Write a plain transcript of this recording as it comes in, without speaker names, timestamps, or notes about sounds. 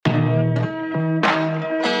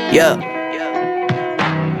Yeah,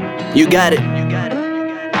 you got it.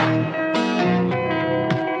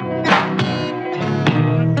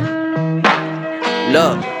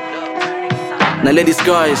 Love, Naledi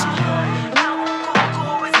SKYES.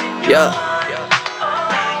 Yeah,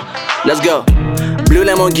 let's go. Blue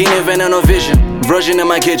Lamborghini, Veneno Vision, version in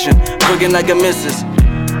my kitchen, cooking like a missus.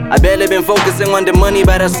 I barely been focusing on the money,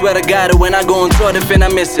 but I swear to God, when I go on tour, the fin I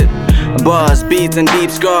miss it. Bars, beats, and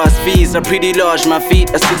deep scars. Fees are pretty large, my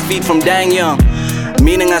feet are 6 feet from dying young.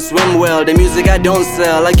 Meaning I swim well, the music I don't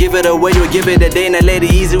sell. I give it away, you give it a day.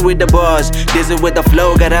 Naledi easy with the bars, dizzy with the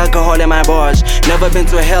flow, got alcohol in my bars. Never been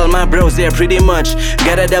to hell, my bros there pretty much.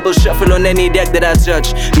 Got a double shuffle on any deck that I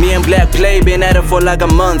touch. Me and BlackPlay been at it for like a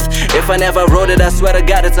month. If I never wrote it, I swear to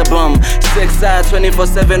God it's a bum. 6 side,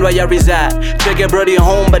 24/7 where I reside. Check it brody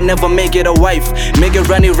home, but never make it a wife. Make it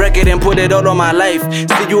run a record and put it all on my life.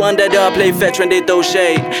 See you underdog, play fetch when they throw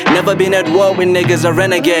shade. Never been at war with niggas, a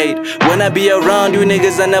renegade. When I be around you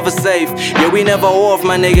niggas are never safe. Yeah, we never off,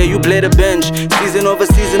 my nigga, you play the bench. Season over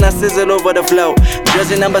season, I sizzle over the flow.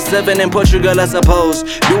 Jersey number 7 in Portugal, I suppose.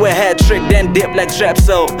 Do a hat trick, then dip like trap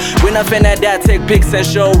soap. When I finna die, take pics and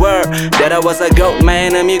show word that I was a goat, my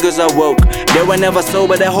enemies are woke. They were never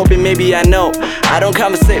sober, they hoping maybe I know. I don't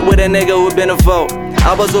conversate with a nigga who been a foe.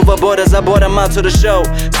 I was over borders, I brought him out to the show.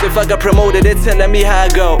 So if I got promoted, they telling me how I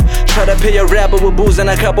go. Try to pay a rapper with booze and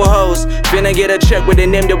a couple hoes. Finna get a check with a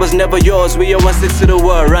name that was never yours. We are 1/6 to the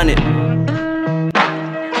world, run it.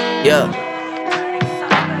 Yeah.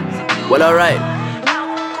 Well, alright.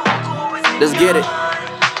 Let's get it.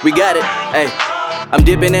 We got it. Hey, I'm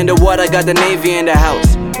dipping in the water, got the Navy in the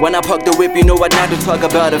house. When I park the whip, you know what not to talk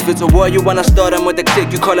about. If it's a war, you wanna start them with the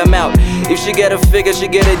click, you call them out. If she get a figure, she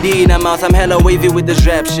get a D in her mouth. I'm hella wavy with this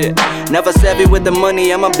rap shit. Never savvy with the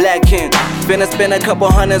money, I'm a black king. Finna spend a couple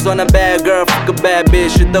hundreds on a bad girl, fuck a bad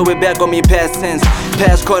bitch. You throw it back on me past tense.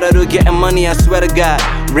 Past quarter to getting money, I swear to God.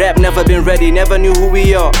 Rap never been ready, never knew who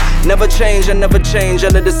we are. Never change, I never change, I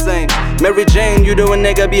look the same. Mary Jane, you do a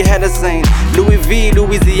nigga be hella sane. Louis V,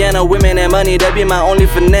 Louisiana, women and money, that be my only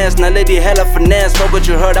finesse. Naledi hella finesse, fuck what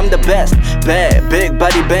you heard, I'm the best. Bad, big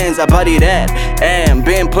body bands, I body that. And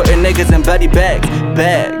been putting niggas in body bags.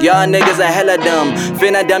 Bad, y'all niggas are hella dumb.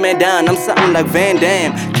 Finna dumb it down, I'm something like Van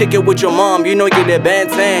Damme. Kick it with your mom, you know you get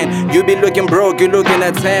bantan. You be looking broke, you looking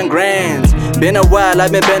at 10 grands. Been a while,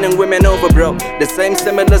 I've been bending women over, bro. The same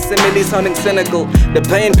similar simile sounding cynical. The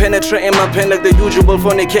pain penetrating my pen like the usual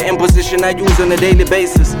fornicating position I use on a daily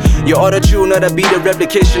basis. Your auto-tune, not a beat, a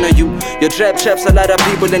replication of you. Your trap traps a lot of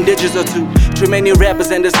people in digits or two. Too many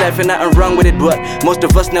rappers in this life and nothing wrong with it, but most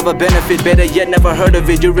of us never benefit. Better yet, never heard of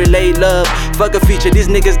it. You relate love, fuck a feature. These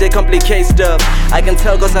niggas, they complicate stuff. I can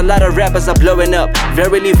tell cause a lot of rappers are blowing up.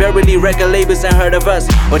 Verily, record labels ain't heard of us,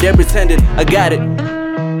 or they're pretending. I got it.